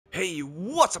Hey,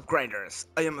 what's up grinders?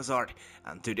 I am Azard,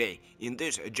 and today, in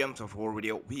this Gems of War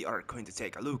video, we are going to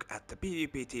take a look at the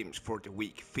PvP teams for the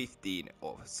week 15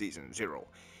 of Season 0.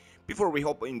 Before we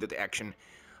hop into the action,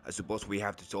 I suppose we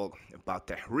have to talk about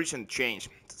the recent change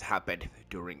that happened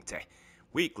during the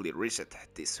weekly reset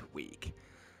this week.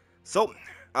 So,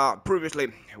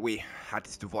 previously we had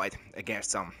to fight against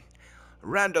some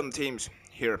random teams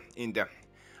here in the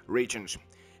regions,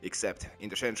 except in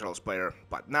the central spire,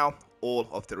 but now all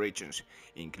of the regions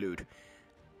include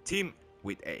team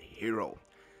with a hero.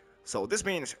 So this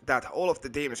means that all of the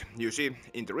teams you see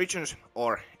in the regions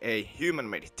are a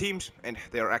human-made teams, and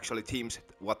they are actually teams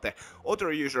what the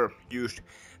other user used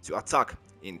to attack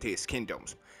in these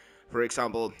kingdoms. For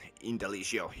example,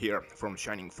 Indelicio here from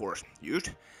Shining Force used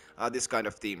this kind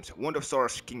of teams: Wand of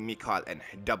Stars, King Mikhail and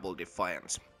Double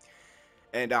Defiance.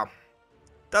 And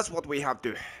that's what we have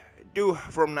to do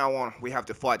from now on. We have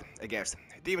to fight against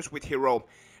teams with hero,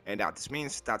 and this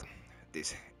means that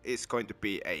this is going to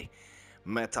be a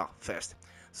meta fest,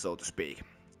 so to speak.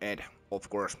 And of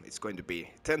course it's going to be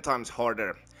 10 times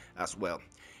harder as well,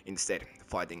 instead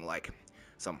fighting like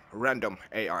some random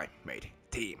AI made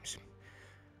teams.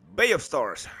 Bay of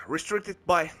Stars restricted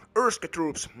by Urska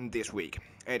troops this week,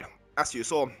 and as you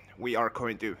saw, we are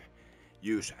going to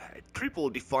use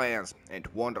Triple Defiance and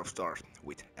Wand of Stars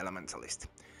with Elementalist.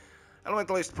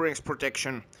 Elementalist brings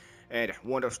protection, and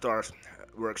Wand of Stars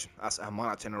works as a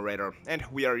mana generator, and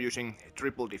we are using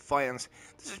Triple Defiance.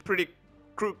 This is pretty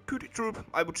good troop,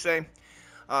 I would say.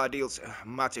 Deals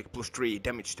magic plus 3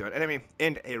 damage to an enemy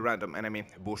and a random enemy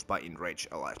boost by enraged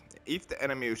allies. If the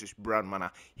enemy uses brown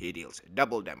mana, he deals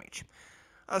double damage.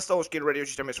 Stone Skin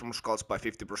reduces damage from skulls by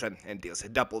 50% and deals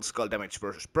double skull damage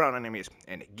versus brown enemies,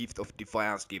 and Gift of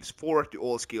Defiance gives 4 to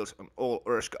all skills on all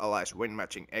Urska allies when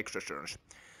matching extra turns.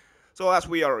 So as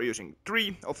we are using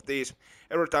 3 of these,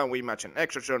 every time we match an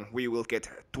extra turn, we will get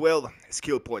 12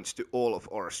 skill points to all of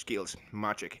our skills,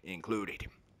 magic included.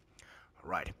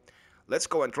 Right, let's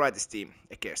go and try this team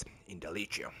against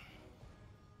Indelicio.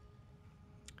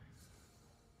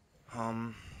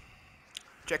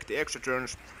 Check the extra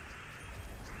turns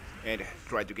and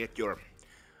try to get your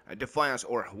Defiance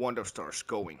or Wand of Stars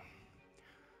going.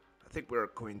 I think we're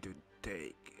going to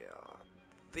take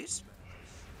this.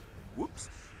 Whoops.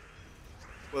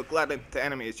 Well, gladly, the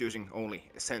enemy is using only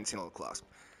a Sentinel class.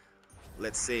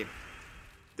 Let's see.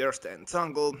 There's the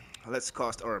Entangle. Let's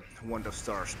cast our Wand of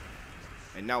Stars.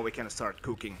 And now we can start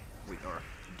cooking with our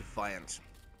Defiance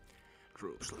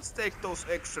troops. Let's take those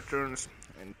extra turns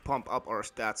and pump up our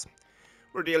stats.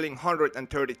 We're dealing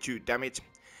 132 damage,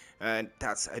 and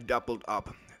that's doubled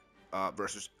up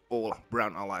versus all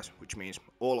brown allies, which means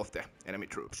all of the enemy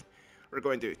troops. We're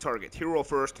going to target hero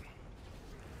first.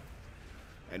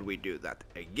 And we do that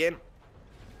again.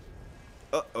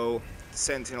 Uh-oh,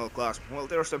 Sentinel class. Well,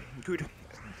 there's a good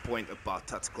point about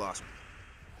that class.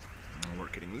 We're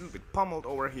getting a little bit pummeled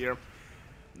over here.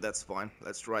 That's fine.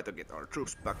 Let's try to get our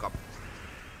troops back up.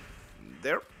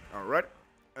 There. Alright.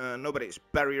 Nobody is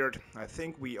barriered. I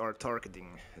think we are targeting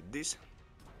this.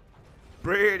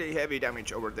 Pretty heavy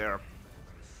damage over there.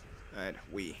 And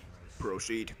we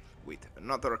proceed with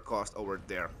another cast over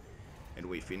there. And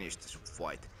we finish this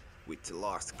fight with the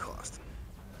last cast.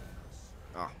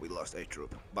 We lost a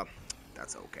troop, but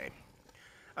that's okay.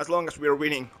 As long as we're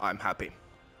winning, I'm happy.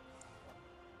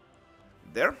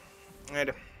 There.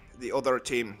 And the other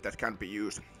team that can be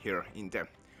used here in the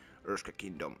Urska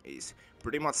Kingdom is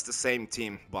pretty much the same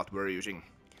team, but we're using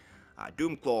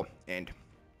Doomclaw and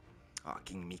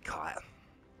King Mikhail.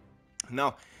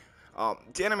 Now,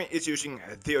 the enemy is using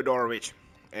Theodorovich,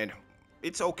 and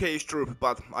it's okay troop,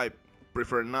 but I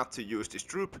prefer not to use this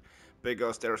troop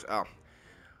because there's a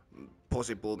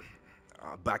possible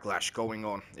backlash going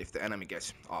on if the enemy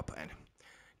gets up and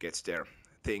gets their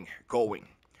thing going.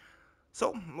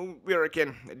 So we are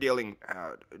again dealing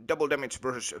double damage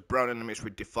versus brown enemies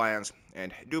with Defiance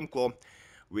and Doomclaw.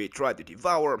 We try to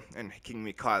devour, and King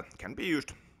Mikhail can be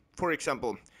used, for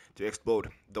example, to explode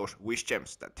those wish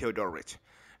gems that Theodorovich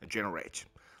generates.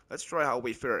 Let's try how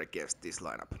we fare against this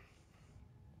lineup.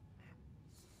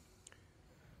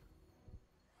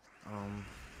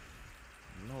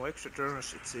 No extra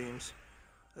turns, it seems.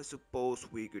 I suppose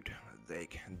we could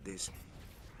take this.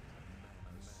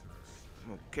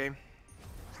 Okay. Then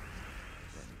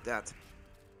that.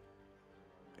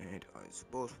 And I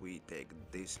suppose we take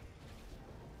this.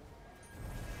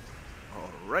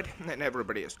 Alright, and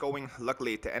everybody is going.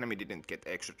 Luckily the enemy didn't get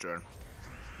extra turn.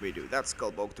 We do that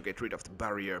Skullpoke to get rid of the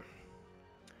barrier.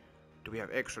 Do we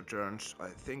have extra turns? I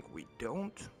think we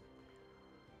don't.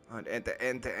 And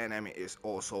the enemy is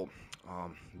also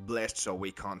blessed, so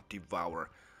we can't devour.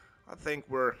 I think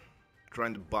we're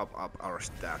trying to bump up our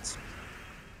stats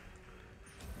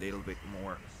a little bit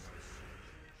more.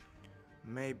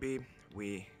 Maybe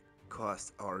we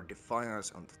cast our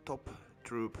Defiance on the top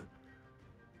troop.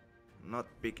 Not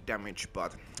big damage,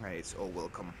 but hey, it's all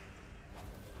welcome.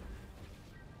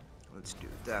 Let's do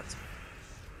that.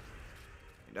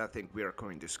 And I think we are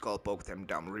going to skull poke them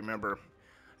down. Remember,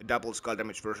 double skull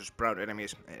damage versus brown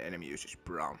enemies, and enemy uses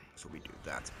brown, so we do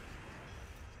that.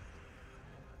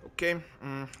 Okay,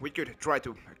 we could try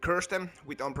to curse them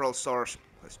with Umbral Stars.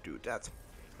 Let's do that.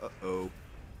 Uh-oh.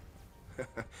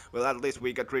 Well, at least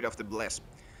we got rid of the bless.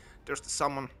 There's the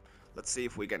summon. Let's see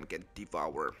if we can get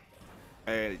Devour.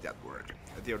 And that worked.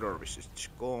 Theodore is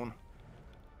just gone.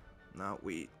 Now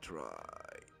we try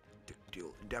to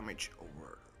deal damage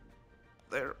over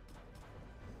there.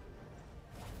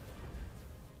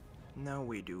 Now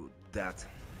we do that.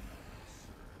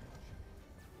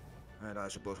 And I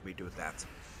suppose we do that.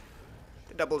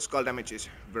 The double skull damage is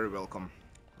very welcome.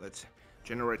 Let's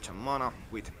generate some mana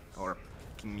with our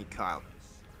King Mikhail.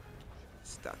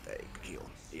 Is that a kill?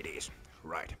 It is.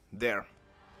 Right, there.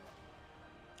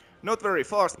 Not very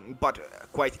fast, but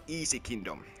quite easy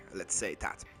kingdom, let's say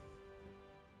that.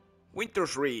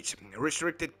 Winter's Reach,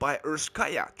 restricted by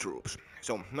Urskaya troops.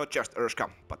 So, not just Urska,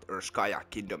 but Urskaya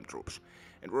kingdom troops.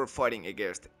 And we're fighting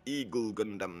against Eagle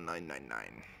Gundam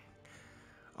 999.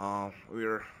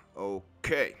 We're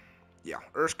okay. Yeah,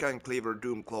 Urska and Cleaver,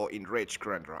 Doomclaw, Enraged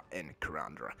Grandra, and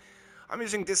Grandra. I'm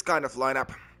using this kind of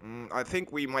lineup. I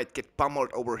think we might get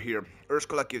pummeled over here.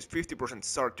 Urskala gives 50%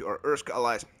 start to our Urska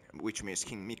allies, which means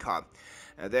King Mikhail.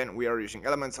 And then we are using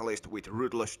Elementalist with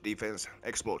Ruthless Defense,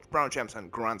 Explodes Brown Gems,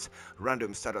 and grants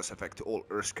random status effect to all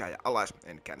Urskaya allies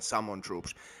and can summon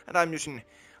troops. And I'm using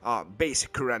base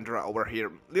Kurandra over here.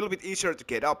 A little bit easier to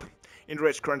get up.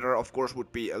 Enraged Kurandra of course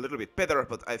would be a little bit better,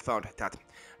 but I found that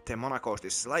the mana cost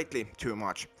is slightly too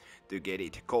much to get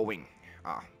it going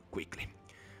quickly.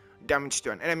 Damage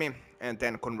to an enemy and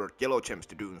then convert yellow gems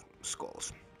to doom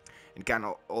skulls. It can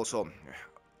also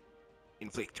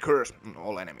inflict curse on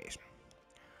all enemies.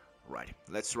 Right,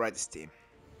 let's try this team.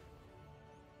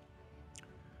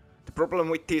 The problem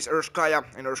with these Urskaya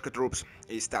and Urska troops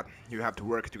is that you have to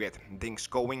work to get things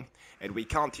going, and we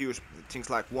can't use things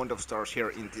like Wand of Stars here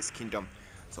in this kingdom,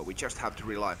 so we just have to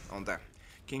rely on the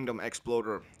Kingdom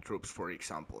Exploder troops, for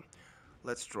example.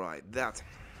 Let's try that.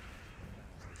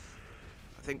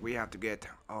 I think we have to get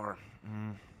our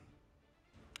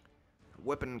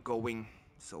weapon going,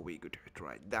 so we could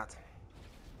try that.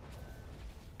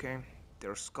 Okay,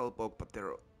 they're Skullpoke, but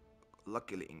they're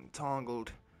luckily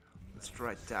entangled. Let's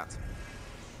try that.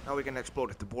 Now we can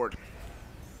explode the board.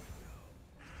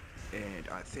 And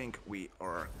I think we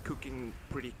are cooking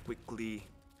pretty quickly.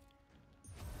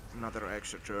 Another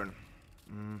extra turn.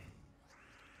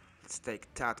 Let's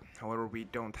take that. However, we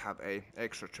don't have a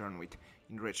extra turn with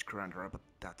Enraged Grandra, but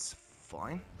that's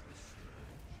fine.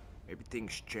 Maybe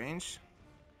things change.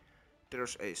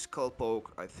 There's a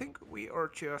Skullpoke. I think we are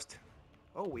just...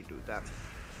 Oh, we do that.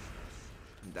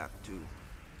 That too.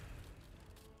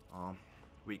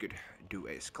 We could do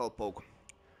a Skullpoke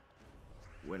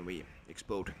when we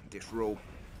explode this row.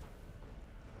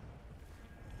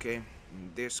 Okay,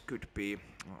 this could be...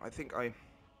 I think I...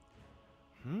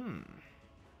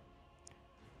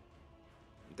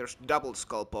 There's double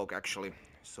Skullpoke actually,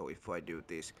 so if I do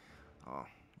this...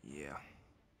 yeah.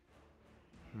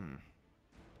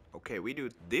 Okay, we do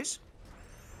this.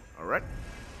 Alright.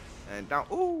 And now...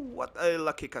 Oh, what a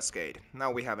lucky cascade.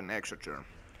 Now we have an extra turn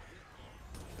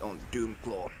on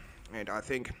Doomclaw. And I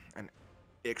think an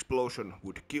explosion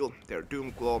would kill their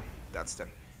Doomclaw. That's the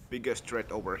biggest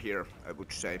threat over here, I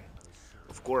would say.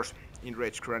 Of course,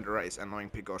 Enraged Grandra is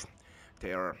annoying because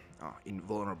they are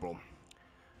invulnerable.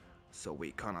 So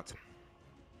we cannot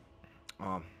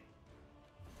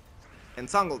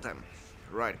entangle them.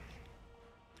 Right.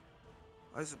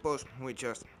 I suppose we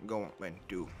just go and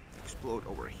do explode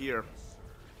over here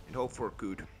and hope for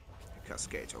good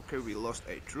cascades. Okay, we lost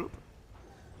a troop.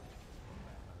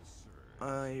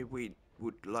 We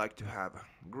would like to have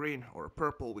green or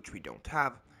purple, which we don't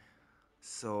have.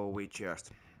 So we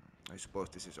just... I suppose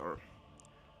this is our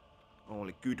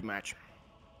only good match.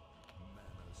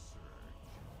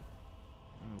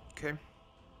 Okay.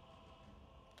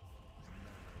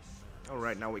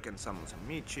 Alright, now we can summon some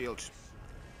meat shields.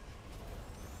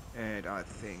 And I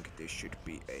think this should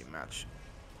be a match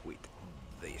with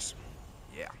this.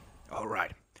 Yeah.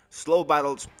 Alright. Slow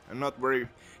battles, a not very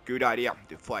good idea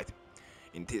to fight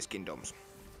in these kingdoms.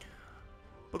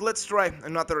 But let's try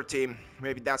another team.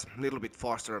 Maybe that's a little bit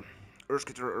faster.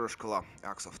 Urskator, Urskala,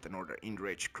 Axe of the Northern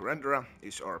Enraged Kurandra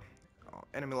is our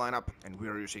enemy lineup, and we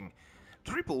are using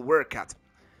triple Werkat.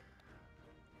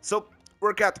 So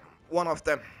we're at one of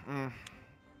the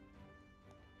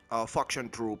faction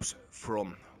troops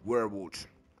from Werewolves.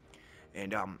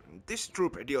 And this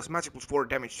troop deals magic plus 4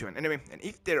 damage to an enemy, and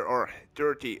if there are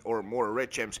 30 or more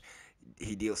red gems,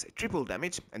 he deals triple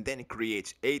damage and then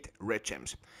creates 8 red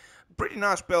gems. Pretty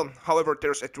nice spell, however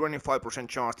there's a 25%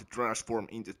 chance to transform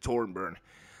into Thornburn.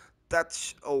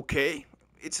 That's okay,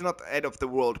 it's not end of the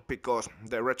world because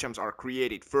the red gems are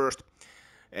created first,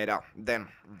 and then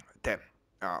the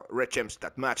red gems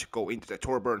that match go into the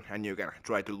Thornburn, and you can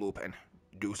try to loop and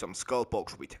do some skull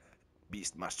pokes with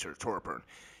Beastmaster Thornburn.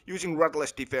 Using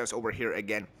Ruthless Defense over here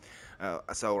again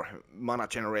as our mana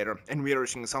generator, and we are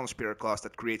using Sunspear class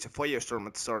that creates a firestorm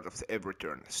at the start of every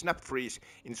turn. Snap Freeze,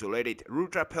 Insulated,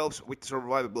 Root Trap helps with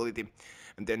survivability,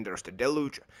 and then there's the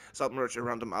Deluge, Submerge a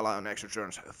random ally on extra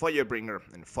turns, Firebringer,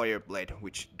 and Fireblade,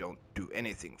 which don't do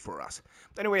anything for us.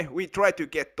 Anyway, we try to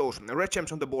get those red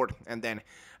gems on the board, and then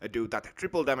do that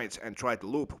triple damage and try to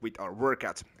loop with our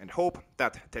Workats, and hope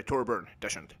that the Thorburn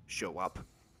doesn't show up.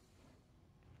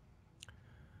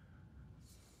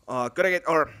 Gotta get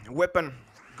our weapon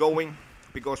going,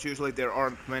 because usually there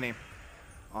aren't many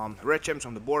red gems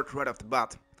on the board right off the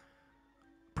bat.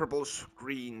 Purples,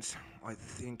 greens, I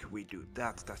think we do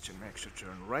that, that's an extra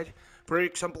turn, right? For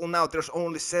example, now there's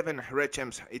only 7 red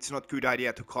gems, it's not good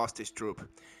idea to cast this troop.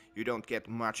 You don't get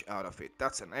much out of it.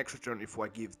 That's an extra turn if I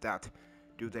give that.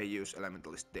 Do they use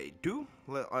Elementalist? They do.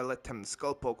 I let them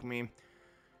skull poke me,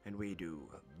 and we do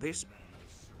this.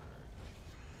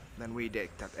 Then we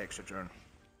take that extra turn.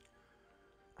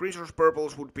 Greens or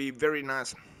purples would be very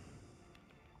nice.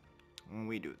 And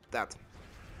we do that.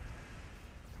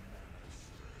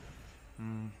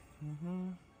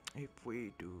 If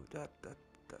we do that,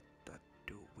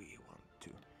 do we want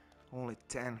to? Only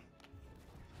 10.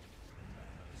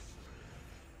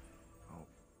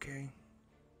 Okay.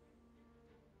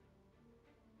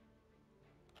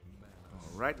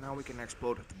 Alright, now we can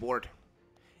explode the board.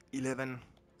 11.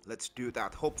 Let's do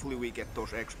that. Hopefully we get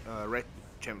those red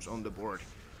gems on the board.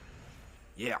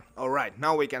 Yeah, alright,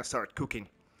 now we can start cooking.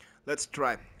 Let's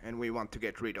try, and we want to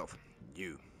get rid of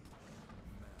you.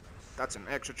 That's an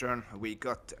extra turn. We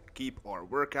got to keep our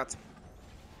Workat.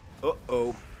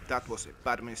 Uh-oh, that was a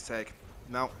bad mistake.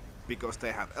 Now, because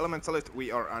they have Elementalist,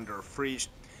 we are under freeze,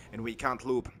 and we can't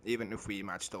loop even if we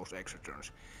match those extra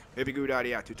turns. Maybe good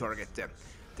idea to target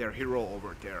their hero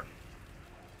over there.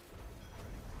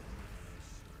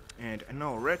 And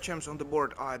no red gems on the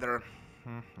board either.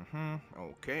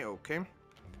 Okay, okay.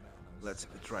 Let's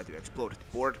try to explode the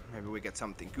board. Maybe we get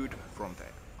something good from the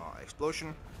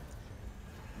explosion.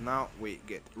 Now we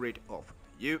get rid of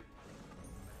you.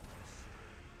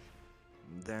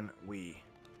 Then we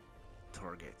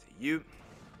target you.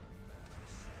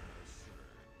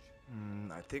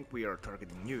 I think we are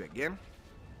targeting you again.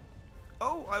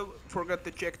 Oh, I forgot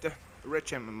to check the red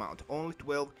gem amount. Only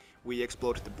 12. We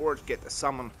explode the board, get a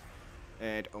summon,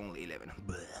 and only 11.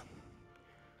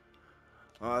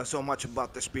 So much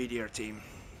about the speedier team.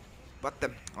 But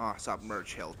the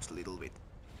submerge helps a little bit.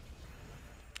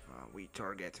 We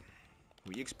target.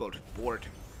 We explode the board.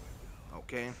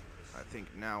 Okay, I think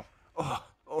now. Oh,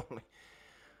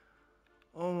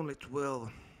 only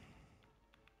 12.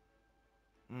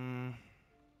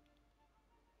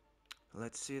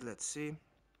 Let's see.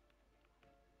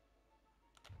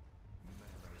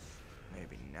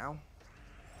 Maybe now.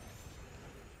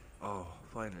 Oh,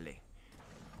 finally.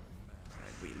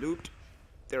 And we looped.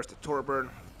 There's the Thorburn.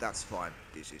 That's fine.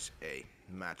 This is a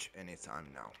match anytime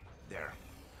now. There.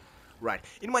 Right.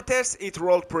 In my test, it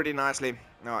rolled pretty nicely.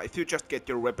 If you just get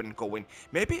your weapon going,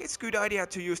 maybe it's a good idea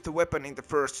to use the weapon in the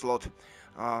first slot.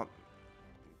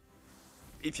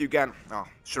 If you can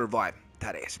survive,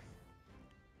 that is.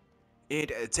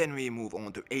 And then we move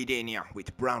on to Aidania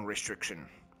with Brown Restriction.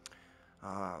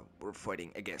 We're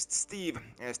fighting against Steve,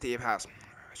 and Steve has,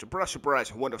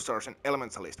 surprise, Wand of Stars and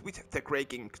Elementalist with the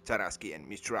Kraking, Taraski and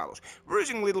Mistralos. We're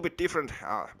using a little bit different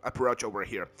approach over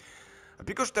here.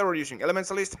 Because they were using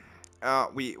Elementalist,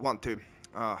 we want to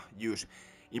use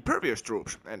Impervious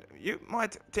troops, and you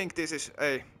might think this is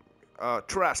a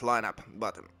trash lineup,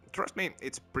 but trust me,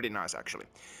 it's pretty nice actually.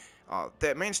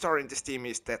 The main star in this team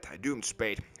is that Doomed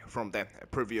Spade from the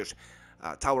previous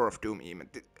Tower of Doom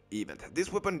event.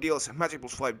 This weapon deals magic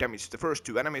plus 5 damage to the first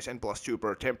 2 enemies and plus 2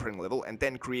 per tempering level, and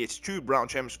then creates 2 brown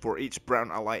gems for each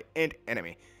brown ally and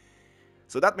enemy.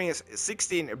 So that means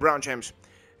 16 brown gems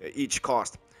each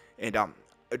cost. And a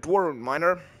Dwarven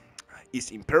Miner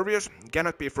is impervious,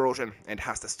 cannot be frozen, and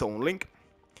has the Stone Link.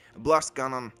 Blast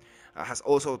Cannon has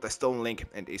also the Stone Link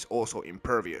and is also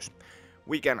impervious.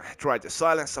 We can try to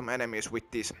silence some enemies with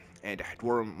this, and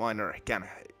Dwarven Miner can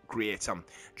create some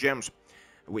gems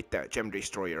with the gem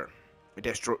destroyer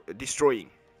destroying.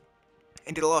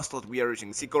 In the last slot we are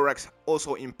using Sycorax,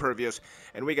 also impervious,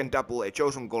 and we can double a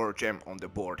chosen color gem on the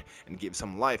board and give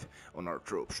some life on our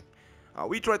troops.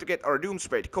 We try to get our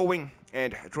Doomspade going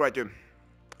and try to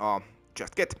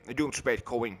just get a Doomspade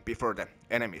going before the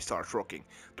enemy starts rocking.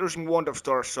 They're using Wand of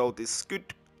Stars, so this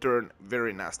could turn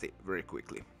very nasty very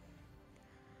quickly.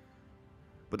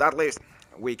 But at least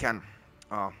we can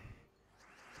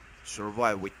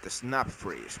survive with the snap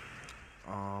freeze.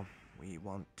 We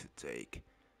want to take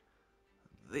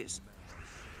this.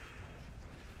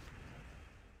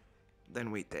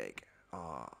 Then we take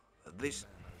this.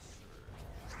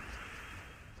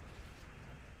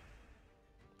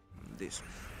 This.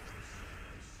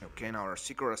 Okay, now our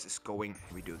Sycorax is going,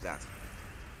 we do that.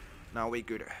 Now we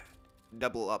could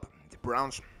double up the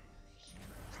browns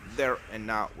there, and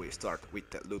now we start with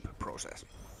the loop process.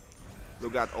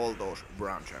 Look at all those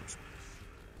brown gems.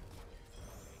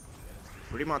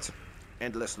 Pretty much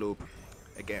endless loop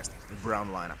against the brown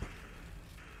lineup.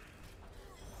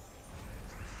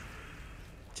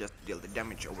 Just deal the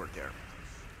damage over there.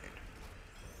 And,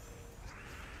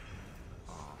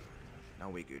 now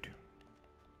we could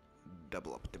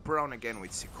double up the brown again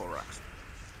with Sycorax.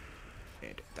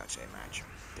 And that's a match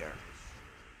there.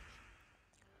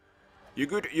 You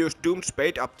could use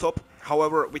Doomspade up top,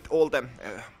 however with all the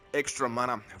extra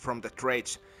mana from the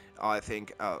trades, I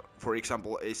think for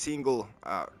example a single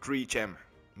 3-gem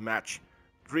match,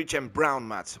 3-gem brown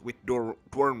match with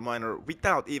Dwarf Miner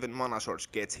without even mana source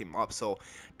gets him up, so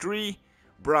 3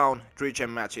 brown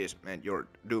 3-gem matches and your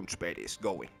Doomspade is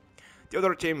going. The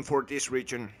other team for this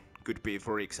region could be,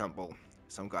 for example,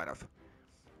 some kind of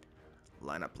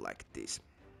lineup like this.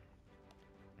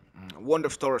 Wand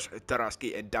of Stars,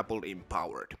 Taraski and double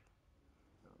empowered.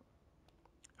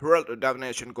 Herald of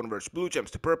Divination converts blue gems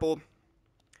to purple.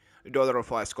 Daughter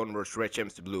of Ice converts red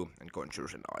gems to blue, and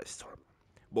Conjures an Ice Storm.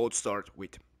 Both start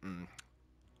with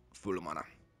full mana.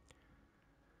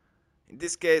 In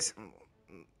this case,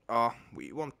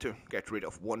 we want to get rid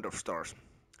of Wand of Stars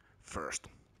first.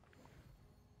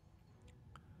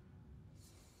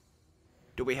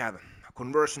 Do we have a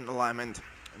conversion alignment?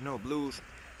 No blues.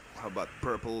 How about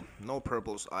purple? No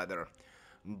purples either.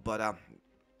 But a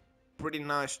pretty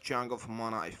nice chunk of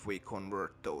mana if we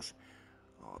convert those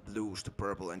blues to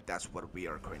purple, and that's what we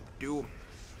are going to do.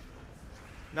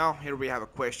 Now here we have a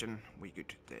question. We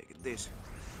could take this,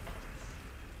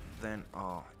 then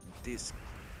this,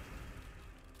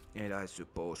 and I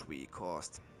suppose we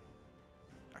cost.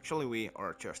 Actually, we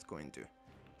are just going to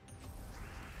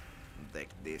take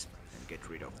this and get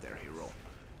rid of their hero.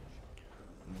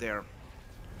 There.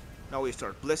 Now we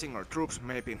start blessing our troops,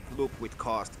 maybe loop with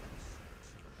cost.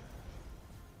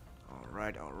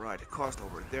 Alright, cost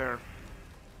over there.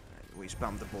 And we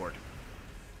spam the board.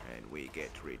 And we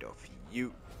get rid of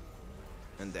you.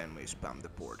 And then we spam the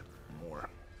board more.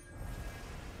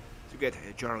 To get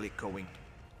a Charlie going.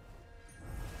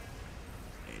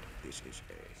 And this is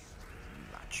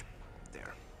a match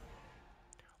there.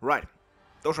 Right,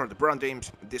 those are the brown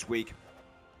teams this week.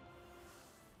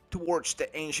 Towards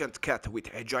the Ancient Khet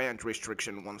with a giant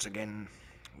restriction once again.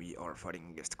 We are fighting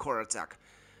against Core Attack,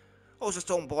 also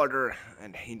Stone Boulder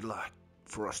and Hindla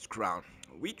Frost Crown.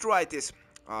 We tried this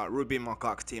Ruby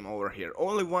Macaque team over here.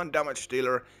 Only one damage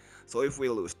dealer, so if we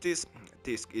lose this,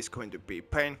 this is going to be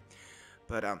pain.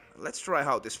 But let's try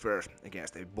how this fares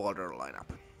against a Boulder lineup.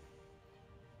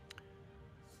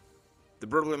 The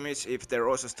problem is if their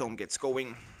Rosa Stone gets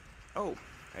going. Oh,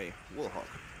 a Woolhawk.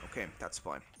 Okay, that's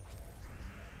fine.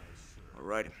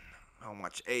 Alright, how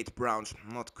much? 8 browns,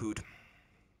 not good.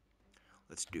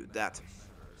 Let's do that.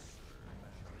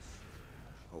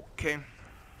 Okay,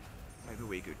 maybe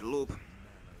we could loop.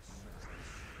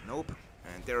 Nope,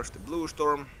 and there's the blue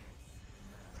storm.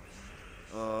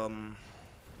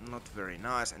 Not very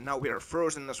nice, and now we are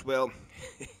frozen as well.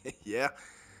 Yeah,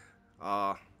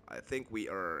 I think we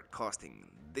are casting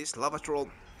this lava troll.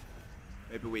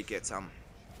 Maybe we get some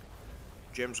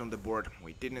gems on the board.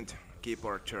 We didn't keep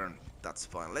our turn. That's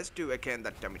fine. Let's do again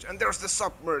that damage. And there's the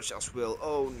submerge as well.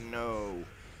 Oh no.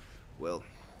 Well,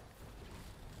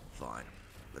 fine.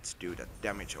 Let's do that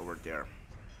damage over there.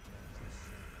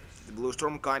 The blue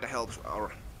storm kinda helps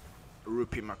our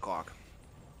Ruby Macaque.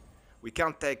 We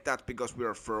can't take that because we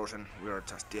are frozen. We are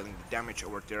just dealing the damage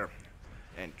over there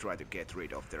and try to get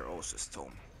rid of their Osa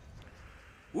Stone.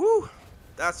 Woo!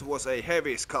 That was a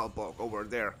heavy skull poke over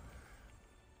there.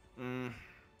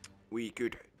 We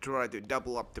could try to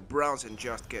double up the browns and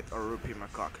just get our Ruby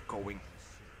Macaque going.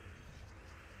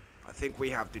 I think we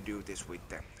have to do this with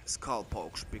the skull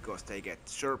pokes because they get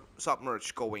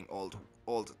submerged going all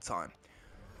the time.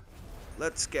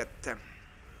 Let's get the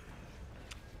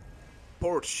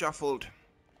port shuffled.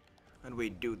 And we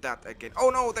do that again. Oh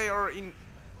no, they are in...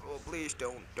 Oh, please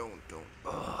don't.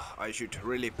 Ugh, I should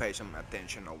really pay some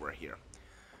attention over here.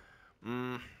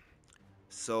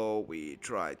 So we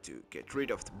try to get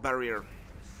rid of the barrier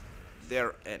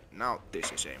there, and now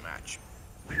this is a match.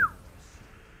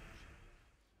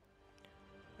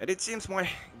 And it seems my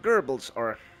Goebbels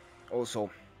are also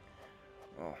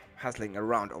hassling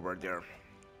around over there,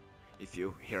 if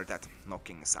you hear that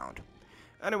knocking sound.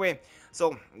 Anyway,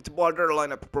 so the border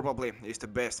lineup probably is the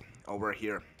best over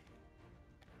here.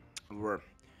 We're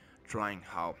trying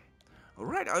how.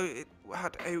 Alright, I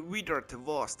had a withered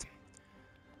vast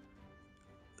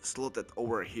slotted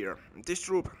over here. This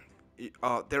troop,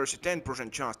 there is a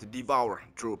 10% chance to devour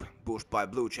troop boosted by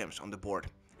blue gems on the board.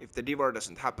 If the devour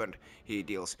doesn't happen, he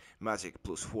deals magic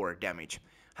plus 4 damage.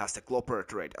 Has the Clopper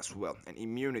trait as well, and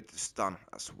immunity to stun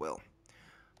as well.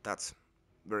 That's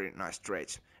very nice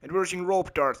traits. And we're using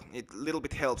rope dart, it little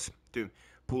bit helps to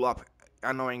pull up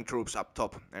annoying troops up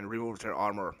top and remove their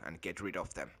armor and get rid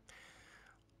of them.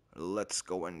 Let's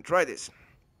go and try this.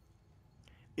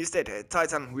 Instead,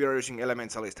 Titan, we are using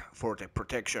Elementalist for the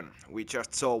protection. We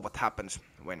just saw what happens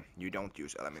when you don't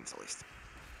use Elementalist.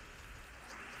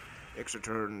 Extra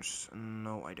turns,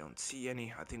 no, I don't see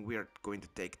any. I think we are going to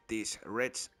take these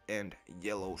reds and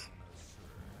yellows.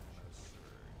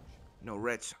 No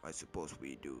reds, I suppose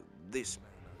we do this.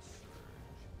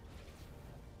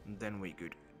 Then we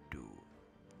could do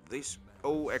this.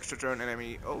 Oh, extra turn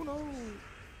enemy. Oh no.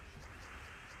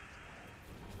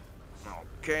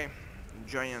 Okay.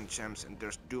 Giant gems and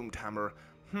there's doomed hammer.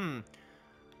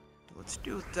 Let's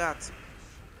do that.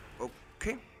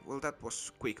 Okay. Well, that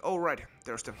was quick. Oh right,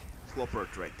 there's the Clopper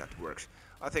trait that works.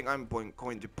 I think I'm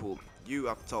going to pull you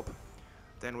up top.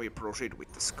 Then we proceed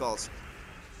with the skulls.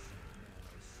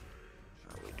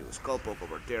 We do a skull poke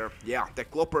over there. Yeah, the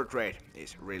Clopper trait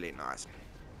is really nice.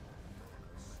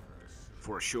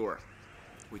 For sure.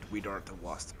 With Widard the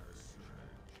Wasp.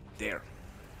 There.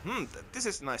 This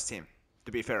is a nice team,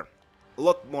 to be fair. A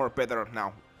lot more better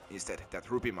now, instead, that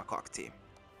Ruby Macaque team.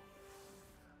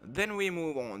 Then we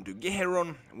move on to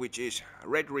Geheron, which is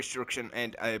Red Restriction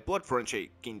and a Blood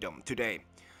Frenzy Kingdom today,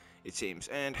 it seems.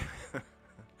 And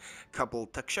couple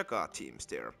Takshaka teams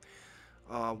there.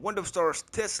 Wand of Stars,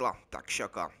 Tesla,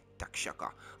 Takshaka.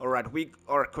 Alright, we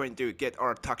are going to get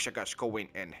our Takshakas going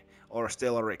and our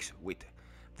Stellarix with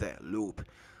the loop.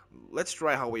 Let's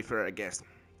try how we fare against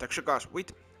Takshakas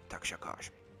with Takshakas.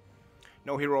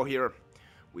 No hero here.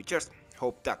 We just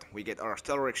hope that we get our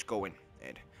Stellarix going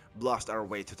and blast our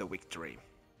way to the victory.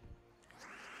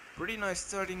 Pretty nice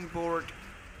starting board.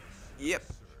 Yep.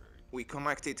 We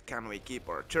connected. Can we keep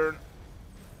our turn?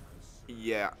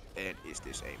 Yeah, and is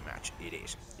this a match? It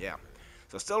is, yeah.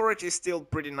 So Stellarix is still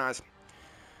pretty nice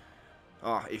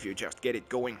if you just get it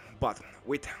going, but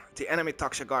with the enemy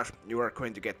Takshakas you are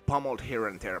going to get pummeled here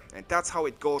and there, and that's how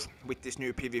it goes with this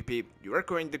new PvP. You are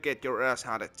going to get your ass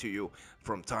handed to you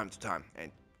from time to time,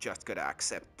 and just gotta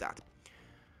accept that.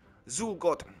 Zul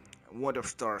got Wand of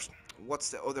Stars. What's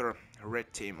the other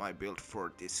red team I built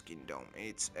for this kingdom?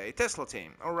 It's a Tesla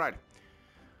team, alright.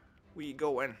 We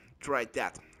go and try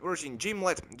that. We're using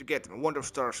Gimlet to get Wand of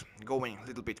Stars going a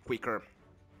little bit quicker.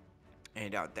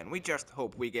 And then we just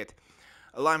hope we get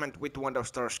alignment with Wand of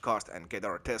Stars cast and get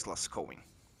our Teslas going.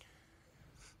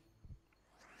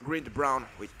 Green to brown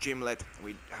with Gimlet,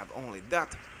 we have only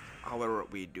that. However,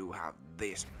 we do have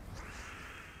this.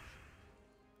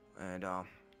 And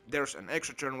there's an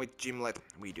extra turn with Gimlet,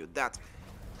 we do that.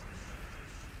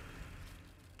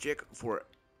 Check for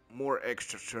more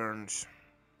extra turns.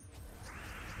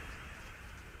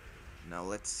 Now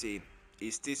let's see,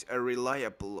 is this a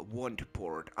reliable wand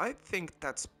board? I think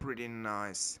that's pretty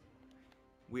nice.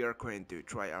 We are going to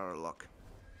try our luck.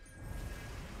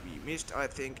 We missed, I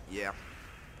think, yeah.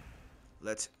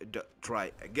 Let's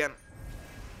try again.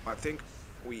 I think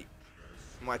we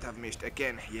might have missed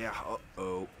again, yeah,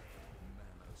 uh-oh.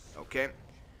 Okay,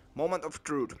 moment of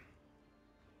truth.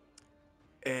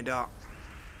 And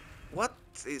what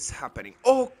is happening?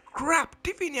 Oh crap,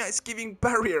 Divinia is giving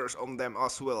barriers on them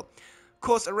as well.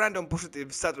 Cause a random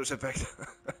positive status effect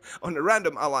on a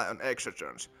random ally on extra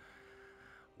turns.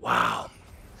 Wow.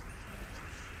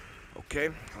 Okay,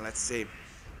 let's see.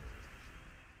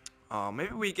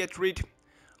 Maybe we get rid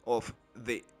of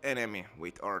the enemy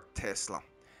with our Tesla.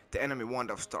 The enemy Wand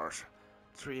of Stars.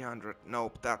 300.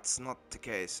 Nope, that's not the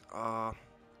case.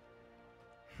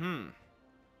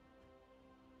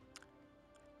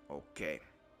 Okay.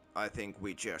 I think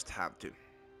we just have to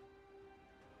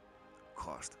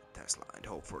cast Tesla and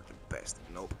hope for the best.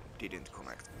 Nope, didn't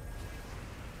connect.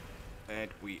 And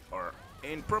we are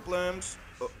in problems.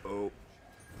 Uh-oh.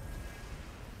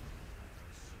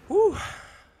 Whew,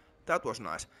 that was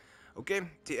nice. Okay,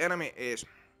 the enemy is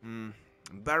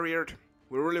barriered.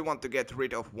 We really want to get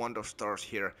rid of Wand of Stars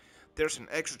here. There's an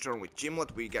extra turn with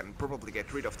Gimlet. We can probably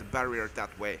get rid of the barrier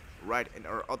that way, right? And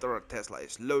our other Tesla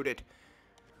is loaded.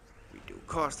 We do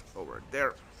cost over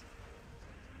there.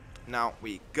 Now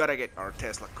we gotta get our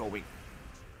Tesla going.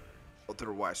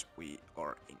 Otherwise we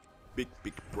are in big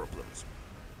problems.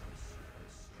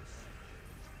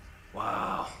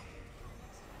 Wow.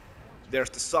 There's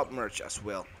the submerge as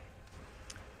well.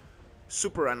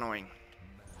 Super annoying.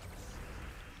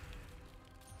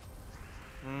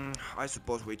 I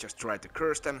suppose we just try to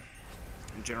curse them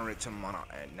and generate some mana,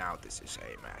 and now this is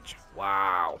a match.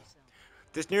 Wow.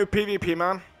 This new PvP,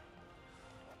 man.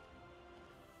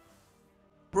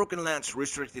 Broken lands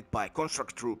restricted by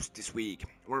construct troops this week.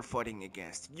 We're fighting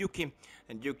against Yuki,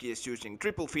 and Yuki is using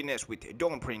triple finesse with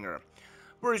Dawnbringer.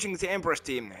 We're using the Empress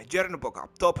team, Geheron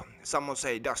up top. Someone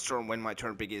say Dust Storm when my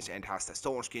turn begins and has the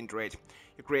stone skin trait.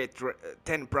 You create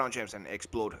 10 brown gems and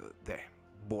explode the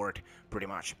board, pretty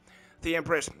much. The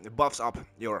Empress buffs up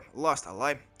your last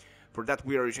ally. For that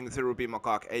we are using the Ruby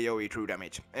Macaque AoE true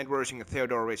damage, and we're using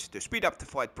Theodorovich to speed up the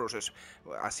fight process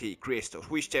as he creates those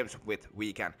wish gems with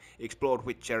we can explode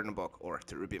with Geheron or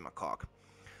the Ruby Macaque.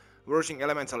 We're using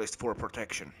Elementalist for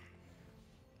protection.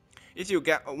 If you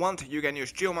want, you can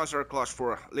use Geomancer class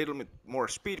for a little bit more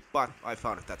speed, but I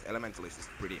found that Elementalist is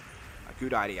pretty a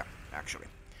good idea, actually.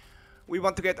 We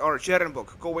want to get our Geheron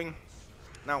going.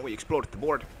 Now we explode the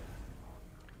board.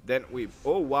 Then we...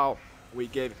 oh wow, we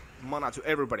gave mana to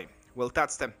everybody. Well,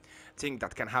 that's the thing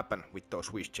that can happen with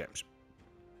those wish gems.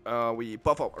 We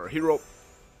buff up our hero.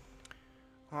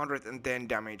 110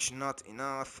 damage, not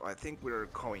enough. I think we're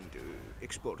going to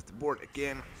explode the board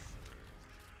again.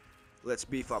 Let's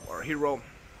beef up our hero.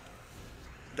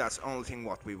 That's the only thing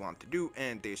what we want to do,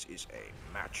 and this is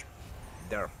a match.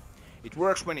 There. It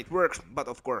works when it works, but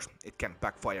of course it can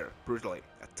backfire brutally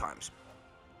at times.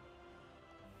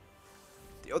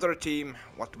 The other team,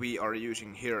 what we are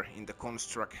using here in the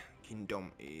Construct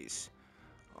Kingdom is...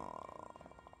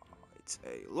 it's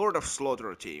a Lord of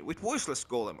Slaughter team with Voiceless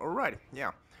Golem, alright,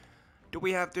 yeah. Do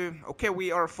we have to... okay,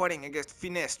 we are fighting against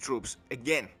Finesse troops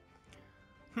again.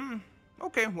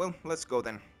 Okay, well, let's go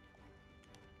then.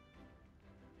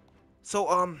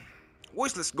 So,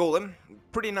 Voiceless Golem,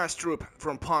 pretty nice troop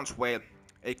from Pon's Whale,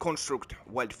 a Construct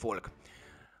Wild Folk.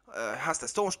 Has the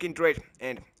Stone Skin trait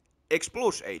and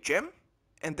explodes a gem,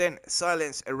 and then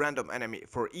silence a random enemy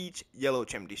for each yellow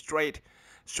gem destroyed,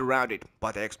 surrounded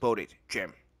by the exploded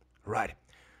gem. Right.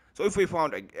 So if we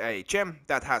found a gem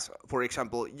that has, for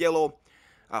example,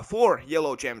 4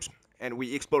 yellow gems, and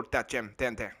we explode that gem,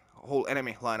 then the whole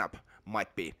enemy lineup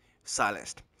might be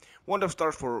silenced. Wand of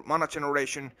Stars for mana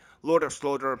generation. Lord of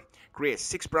Slaughter creates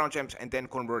 6 brown gems and then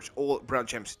converts all brown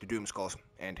gems to Doom Skulls,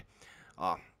 and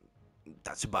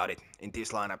that's about it in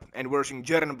this lineup. And we're using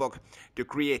Geheron to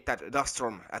create that Dust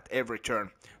Storm at every turn,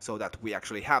 so that we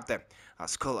actually have the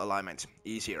skull alignment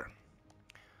easier.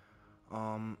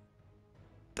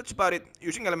 That's about it.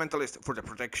 Using Elementalist for the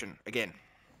protection again.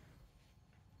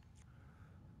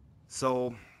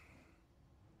 So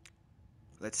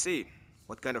let's see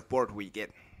what kind of board we get.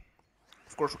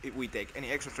 Of course, if we take any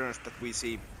extra turns that we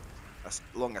see, as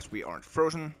long as we aren't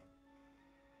frozen.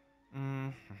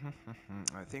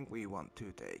 I think we want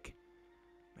to take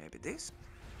maybe this.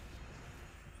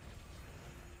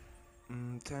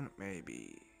 Then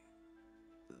maybe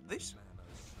this.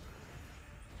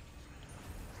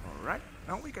 Alright,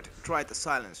 now we could try the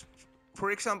silence.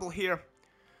 For example here,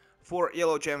 4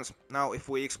 yellow gems. Now if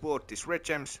we explode these red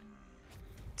gems,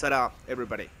 ta-da,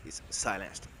 everybody is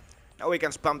silenced. Now we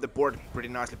can spam the board pretty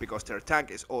nicely because their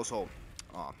tank is also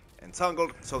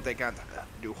entangled, so they can't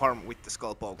do harm with the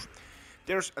skull pokes.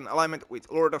 There's an alignment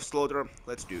with Lord of Slaughter,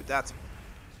 let's do that.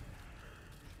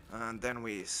 And then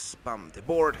we spam the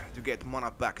board to get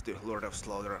mana back to Lord of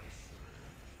Slaughter.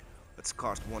 Let's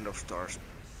cast Wand of Stars.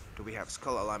 Do we have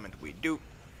skull alignment? We do.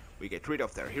 We get rid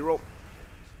of their hero.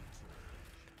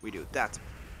 We do that.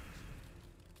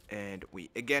 And we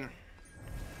again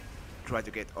try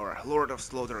to get our Lord of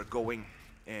Slaughter going,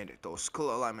 and those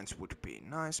skull alignments would be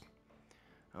nice.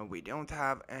 We don't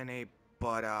have any,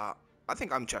 but I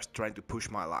think I'm just trying to push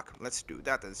my luck. Let's do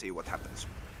that and see what happens.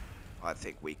 I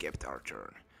think we kept our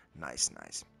turn. Nice,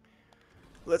 nice.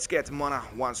 Let's get mana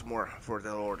once more for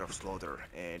the Lord of Slaughter.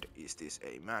 And is this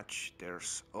a match?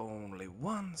 There's only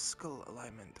one skull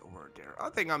alignment over there. I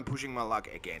think I'm pushing my luck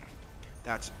again.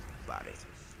 That's about it.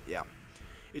 Yeah.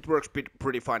 It works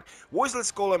pretty fine.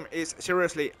 Voiceless Golem is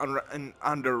seriously an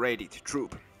underrated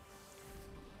troop.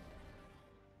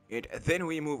 And then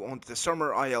we move on to the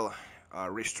Summer Isle.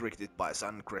 restricted by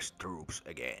Suncrest troops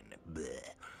again.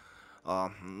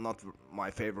 Bleh. Not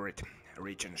my favorite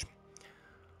regions.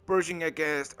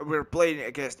 We're playing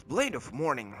against Blade of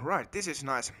Morning. Right, this is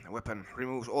nice. Weapon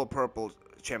removes all purple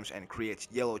gems and creates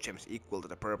yellow gems equal to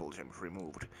the purple gems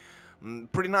removed.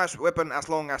 Pretty nice weapon as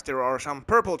long as there are some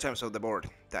purple gems on the board,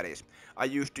 that is. I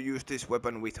used to use this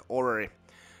weapon with Orrery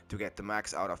to get the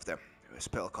max out of the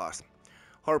spell cost.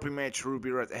 Harpy Mage,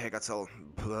 Ruby Red, Hecatel,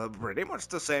 pretty much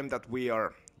the same that we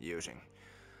are using.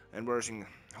 And we're using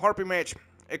Harpy Mage,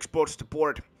 explodes the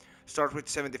board, starts with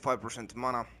 75%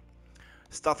 mana.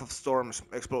 Staff of Storms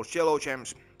explodes yellow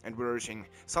gems, and we're using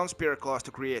Sunspear class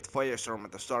to create Firestorm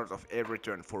at the start of every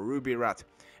turn for Ruby Rat,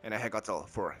 and a Hecatel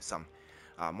for some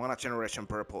mana generation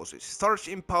purposes. Starts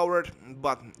empowered,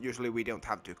 but usually we don't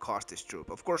have to cast this troop.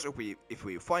 Of course, if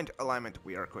we find alignment,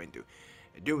 we are going to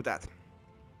do that.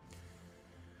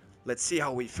 Let's see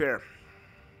how we fare.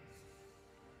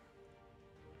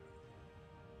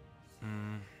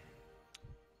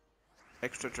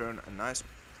 Extra turn, nice.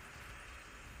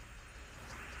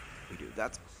 We do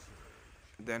that,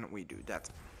 then we do that,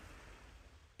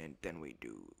 and then we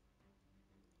do.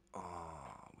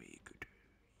 We could.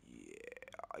 Yeah,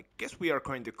 I guess we are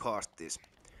going to cast this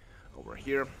over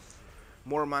here.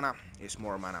 More mana is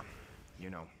more mana, you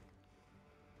know.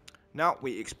 Now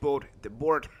we explode the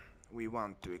board. We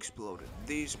want to explode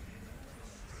these.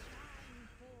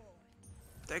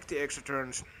 Take the extra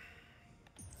turns.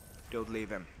 Don't leave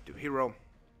them to hero.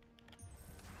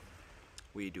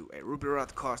 We do a Ruby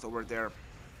Rat cast over there.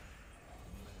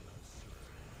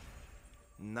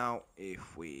 Now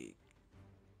if we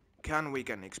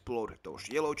can explode those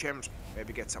yellow gems.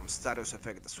 Maybe get some status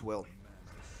effect as well.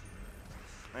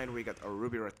 And we got a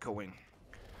Ruby Rat going.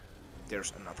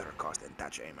 There's another cast and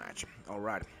touch a match.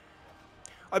 Alright.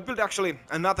 I built actually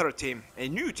another team, a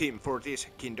new team for this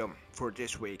kingdom, for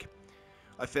this week.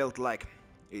 I felt like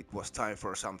it was time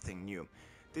for something new.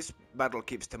 This battle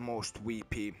gives the most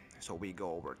VP, so we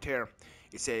go over there.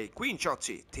 It's a Queen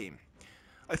Shotzi team.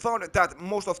 I found that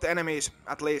most of the enemies,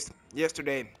 at least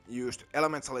yesterday, used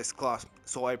Elementalist class,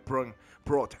 so I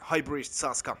brought High Priest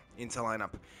Saska into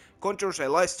lineup. Conjures a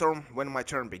Lightstorm when my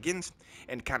turn begins,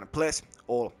 and can bless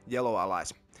all yellow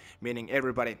allies, meaning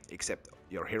everybody except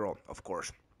your hero, of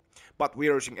course. But we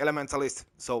are using Elementalist,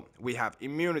 so we have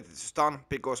immunity to stun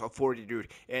because of Fortitude,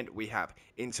 and we have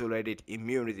insulated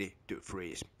immunity to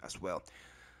freeze as well.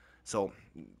 So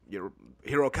your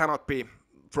hero cannot be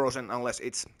frozen unless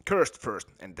it's cursed first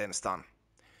and then stun.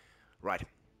 Right.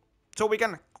 So we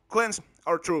can cleanse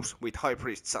our troops with High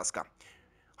Priest Saska.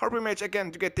 Harpy Mage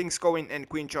again to get things going, and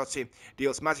Queen Shotzi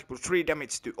deals magic plus 3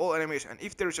 damage to all enemies, and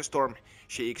if there is a storm,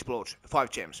 she explodes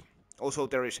 5 gems. Also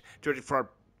there is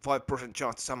 35%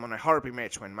 chance to summon a Harpy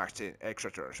Mage when maxed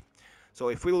extra turns. So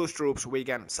if we lose troops, we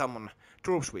can summon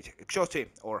troops with Shotzi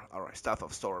or our Staff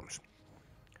of Storms.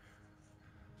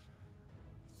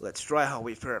 Let's try how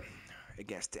we fare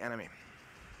against the enemy.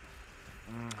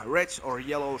 Reds or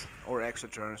yellows or extra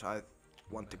turns, I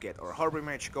want to get our Harpy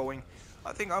Mage going.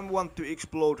 I think I want to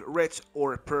explode reds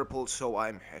or purples, so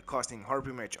I'm casting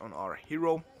Harpy Mage on our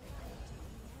hero.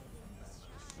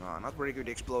 Not very good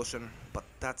explosion, but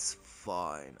that's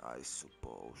fine, I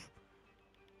suppose.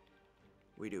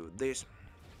 We do this,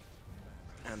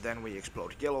 and then we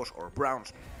explode yellows or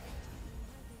browns.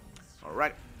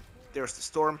 Alright, there's the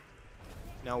storm.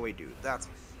 Now we do that.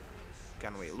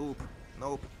 Can we loop?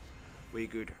 Nope. We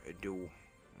could do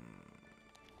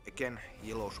again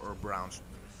yellows or browns.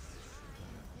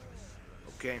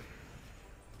 Okay.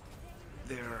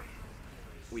 There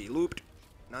we looped.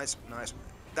 Nice, nice.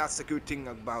 That's the good thing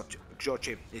about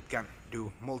Jochi. It can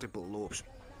do multiple loops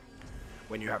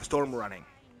when you have storm running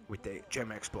with the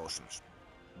gem explosions.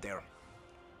 There.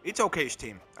 It's okay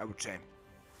team, I would say.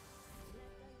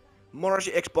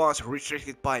 Maraji Expanse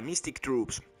restricted by Mystic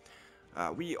troops.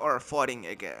 We are fighting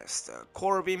against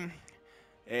Corvim,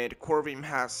 and Corvim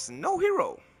has no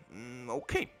hero.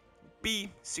 Okay.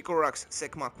 B, Sycorax,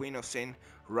 Sekma, Queen of Sin.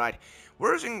 Right.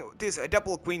 We're using this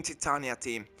double Queen Titania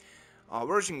team.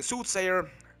 We're using Soothsayer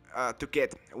to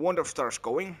get Wand of Stars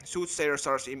going. Soothsayer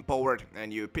starts empowered,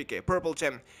 and you pick a purple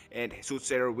gem, and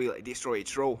Soothsayer will destroy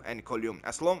its row and column.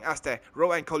 As long as the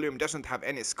row and column doesn't have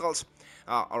any skulls,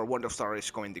 our Wand of Stars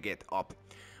is going to get up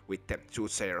with the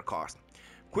Soothsayer cast.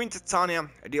 Queen Titania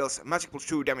deals magic plus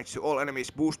 2 damage to all enemies,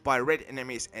 boosted by red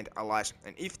enemies and allies,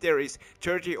 and if there is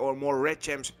 30 or more red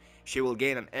gems, she will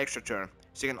gain an extra turn.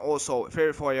 She can also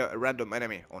verify a random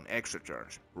enemy on extra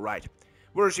turns. Right.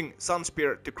 We're using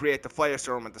Sunspear to create the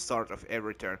Firestorm at the start of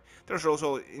every turn. There's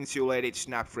also insulated,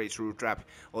 snap freeze, root trap,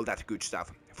 all that good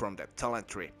stuff from the talent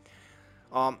tree.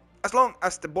 As long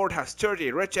as the board has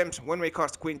 30 red gems, when we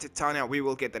cast Queen Titania, we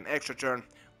will get an extra turn.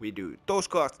 We do those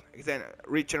casts, then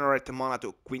regenerate the mana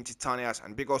to Queen Titanias,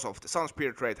 and because of the Sun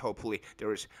Spirit rate, hopefully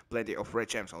there is plenty of red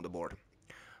gems on the board.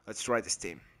 Let's try this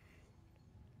team.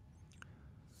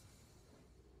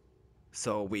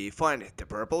 So we find the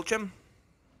purple gem,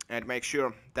 and make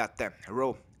sure that the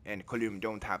row and column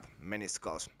don't have many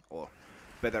skulls, or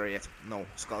better yet, no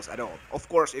skulls at all. Of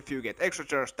course, if you get extra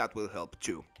turns, that will help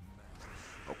too.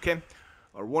 Okay,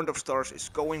 our Wand of Stars is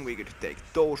going, we could take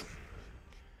those.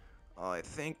 I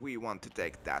think we want to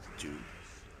take that too.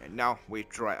 And now we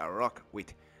try our luck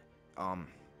with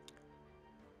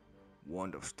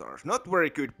Wand of Stars. Not very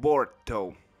good board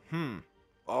though.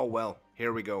 Oh well,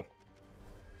 here we go.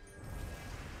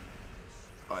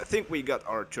 I think we got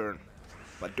our turn.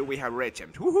 But do we have red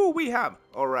gems? Woohoo, we have!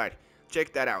 Alright,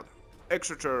 check that out.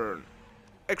 Extra turn.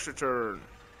 Extra turn.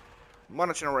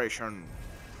 Mana generation.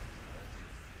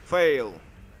 Fail.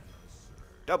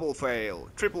 Double fail.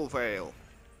 Triple fail.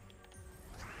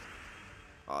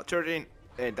 13,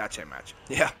 and that's a match.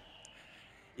 Yeah.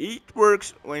 It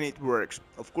works when it works.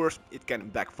 Of course, it can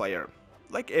backfire.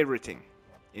 Like everything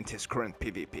in this current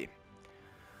PvP.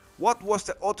 What was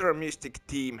the other Mystic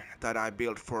team that I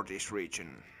built for this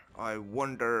region? I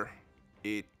wonder.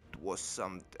 It was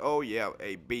some... Oh yeah,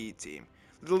 a B team.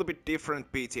 A little bit different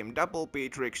B team. Double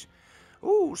Beatrix.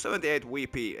 Ooh, 78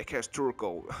 VP against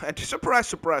Turco. And surprise,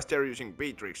 surprise, they're using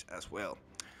Beatrix as well.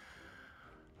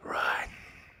 Right.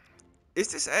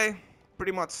 Is this a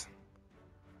pretty much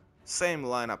same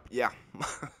lineup? Yeah.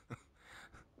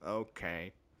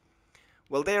 Okay.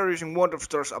 Well, they are using Wand of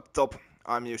Stars up top.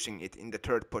 I'm using it in the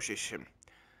third position.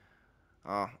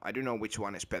 I don't know which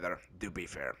one is better, to be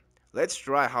fair. Let's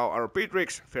try how our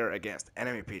Beatrix fare against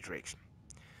enemy Beatrix.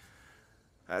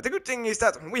 The good thing is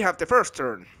that we have the first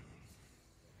turn.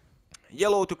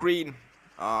 Yellow to green.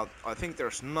 I think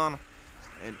there's none.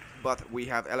 But we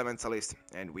have Elementalist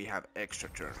and we have extra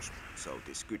turns. So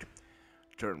this could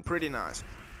turn pretty nice.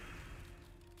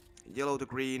 Yellow to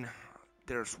green.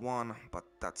 There's one, but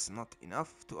that's not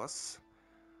enough to us.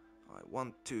 I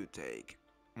want to take...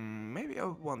 maybe I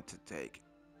want to take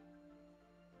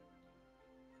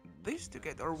this to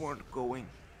get our wand going.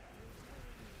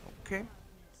 Okay.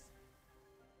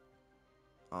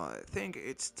 I think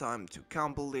it's time to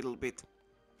camp a little bit.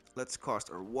 Let's cast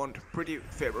our wand. Pretty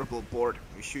favorable board.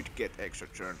 We should get extra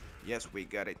turn. Yes, we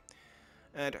got it.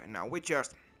 And now we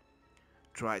just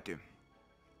try to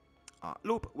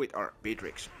loop with our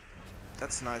Beatrix.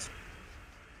 That's nice.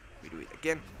 We do it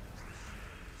again.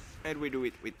 And we do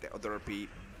it with the other P.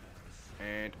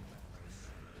 And...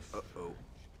 uh-oh.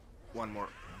 One more.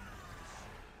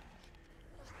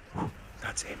 Whew,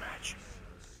 that's a match.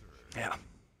 Yeah.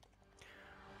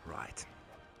 Right.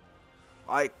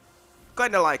 I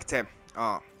kinda like the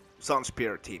Sun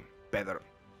Spirit team better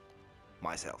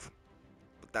myself.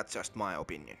 But that's just my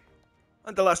opinion.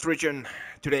 And the last region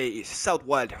today is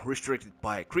Southwild, restricted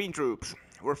by green troops.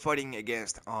 We're fighting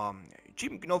against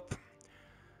Jim Knop.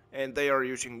 And they are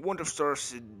using Wand of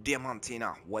Stars,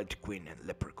 Diamantina, Wild Queen and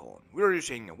Leprechaun. We're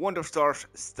using Wand of Stars,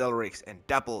 Stelrix and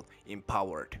double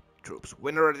empowered troops.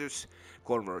 Veneratius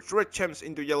converts red gems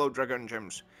into yellow dragon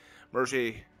gems.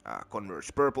 Mercy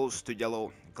converts purples to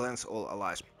yellow, cleanse all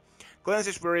allies. Cleanse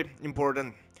is very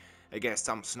important against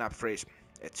some snap freeze,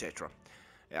 etc.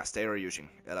 As they are using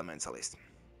Elementalist.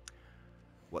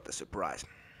 What a surprise.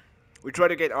 We try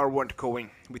to get our wand going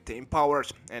with the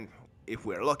empowers, and if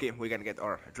we're lucky, we can get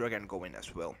our dragon going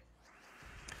as well.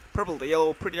 Purple to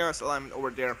yellow, pretty nice alignment over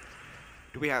there.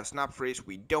 Do we have snap freeze?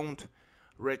 We don't.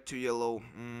 Red to yellow,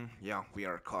 yeah, we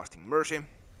are casting Mercy.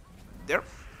 There.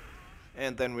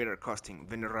 And then we are casting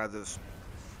Veneratus.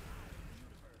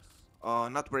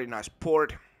 Not very nice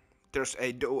port. There's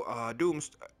a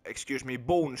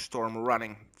Bone Storm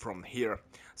running from here.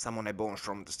 Summon a Bone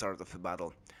Storm at the start of the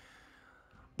battle.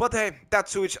 But hey, that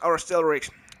suits our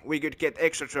Stelrix. We could get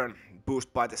extra turn,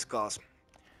 boost by the skulls.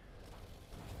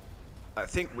 I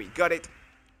think we got it.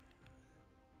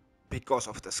 Because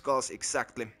of the skulls,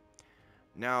 exactly.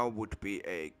 Now would be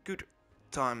a good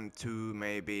time to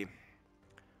maybe...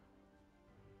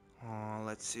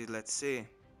 let's see.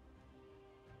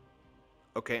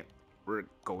 Okay, we're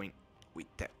going with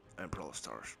the Umbrella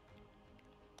Stars.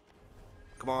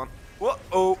 Come on.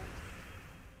 Whoa!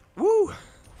 Woo!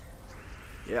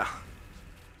 Yeah.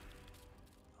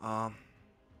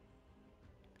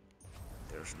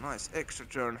 There's a nice extra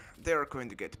turn. They're going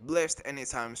to get blessed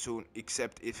anytime soon,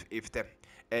 except if the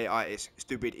AI is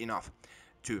stupid enough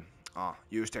to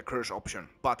use the curse option.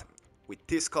 But with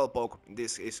this skull poke,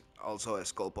 this is also a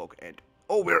skull poke, and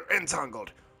oh, we're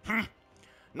entangled.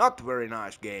 Not very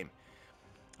nice game.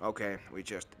 Okay, we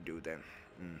just do then.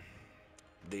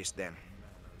 This then.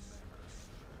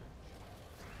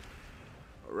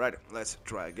 Alright, let's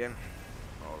try again.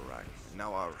 Alright,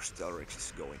 now our Stelrix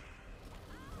is going.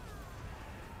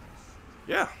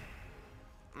 Yeah.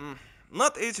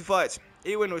 Not easy fights,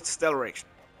 even with Stelrix.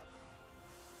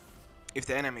 If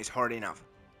the enemy is hard enough.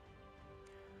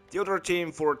 The other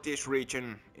team for this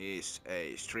region is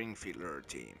a string filler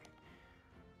team.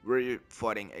 We're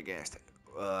fighting against,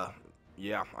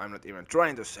 yeah, I'm not even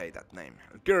trying to say that name.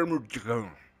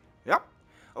 Geheron. Yeah,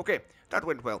 okay, that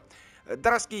went well.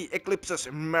 Daraski Eclipses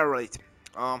Maraji.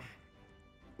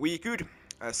 We could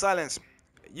silence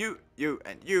you,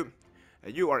 and you.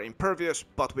 You are impervious,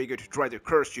 but we could try to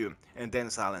curse you and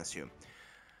then silence you.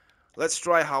 Let's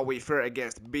try how we fare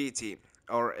against B team,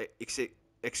 or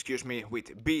excuse me,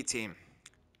 with B team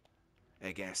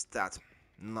against that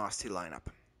nasty lineup.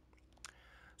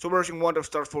 So we're using Wand of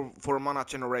Stars for mana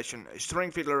generation.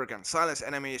 String Fiddler can silence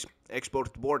enemies,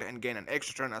 export the board and gain an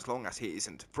extra turn as long as he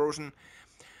isn't frozen.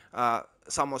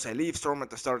 Summons a Leaf Storm at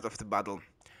the start of the battle.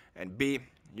 And B,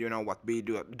 you know what B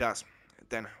does.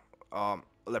 Then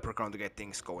Leprechaun to get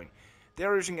things going.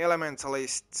 They're using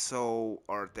Elementalist, so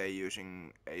are they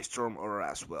using a Storm Aura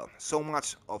as well? So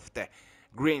much of the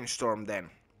green storm then.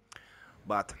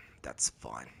 But that's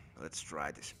fine. Let's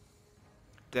try this.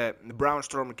 The brown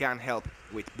storm can help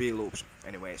with B loops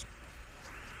anyways.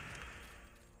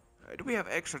 Do we have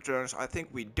extra turns? I think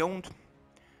we don't.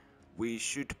 We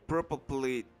should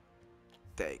probably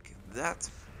take that.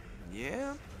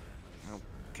 Yeah.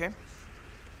 Okay.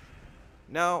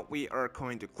 Now we are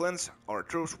going to cleanse our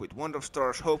troops with Wand of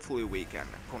Stars. Hopefully we can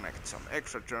connect some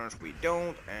extra turns. We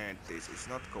don't, and this is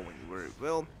not going very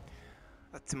well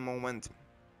at the moment.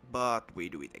 But we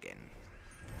do it again.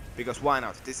 Because why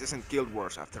not? This isn't Guild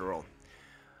Wars after all.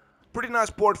 Pretty nice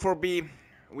board for B.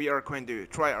 We are going to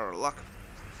try our luck.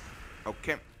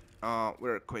 Okay.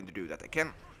 We're going to do that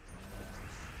again.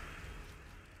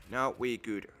 Now we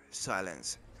could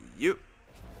silence you.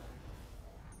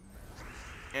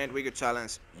 And we could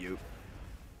silence you.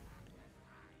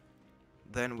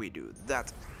 Then we do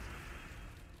that.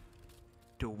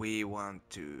 Do we want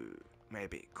to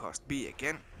maybe cast B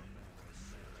again?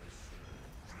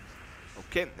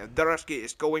 Okay, Daraski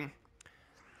is going.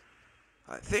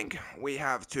 I think we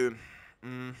have to...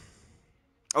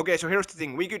 Okay, so here's the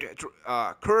thing. We could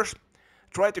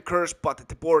try to curse, but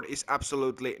the board is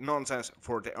absolutely nonsense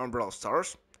for the Umbral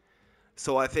Stars.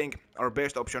 So I think our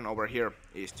best option over here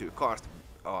is to cast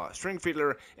String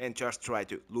Fiddler and just try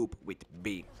to loop with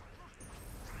B.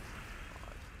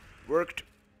 Worked.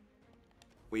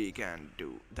 We can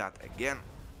do that again.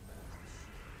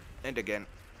 And again.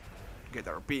 Get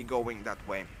our B going that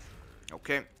way.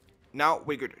 Okay. Now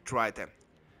we could try the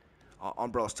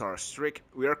Umbral Stars trick.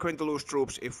 We are going to lose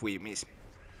troops if we miss.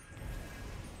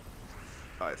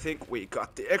 I think we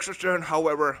got the extra turn,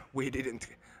 however, we didn't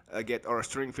get our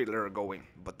String Fiddler going,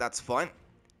 but that's fine.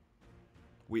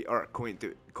 We are going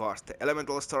to cast the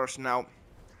Elemental Stars now.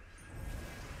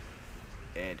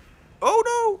 And... oh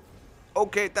no!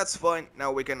 Okay, that's fine.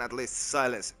 Now we can at least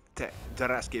silence the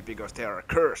Daraski because they are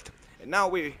cursed. And now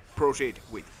we proceed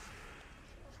with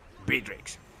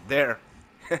Beatrix. There.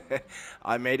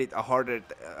 I made it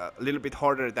a little bit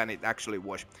harder than it actually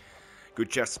was. Could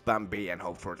just spam B and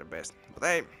hope for the best. But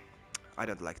hey, I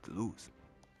don't like to lose.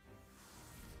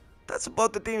 That's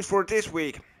about the teams for this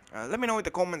week. Let me know in the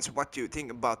comments what you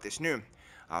think about this new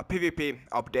PvP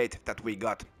update that we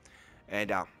got.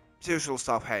 And usual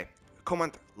stuff, hey,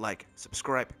 comment, like,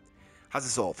 subscribe. Has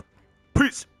us off.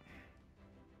 Peace!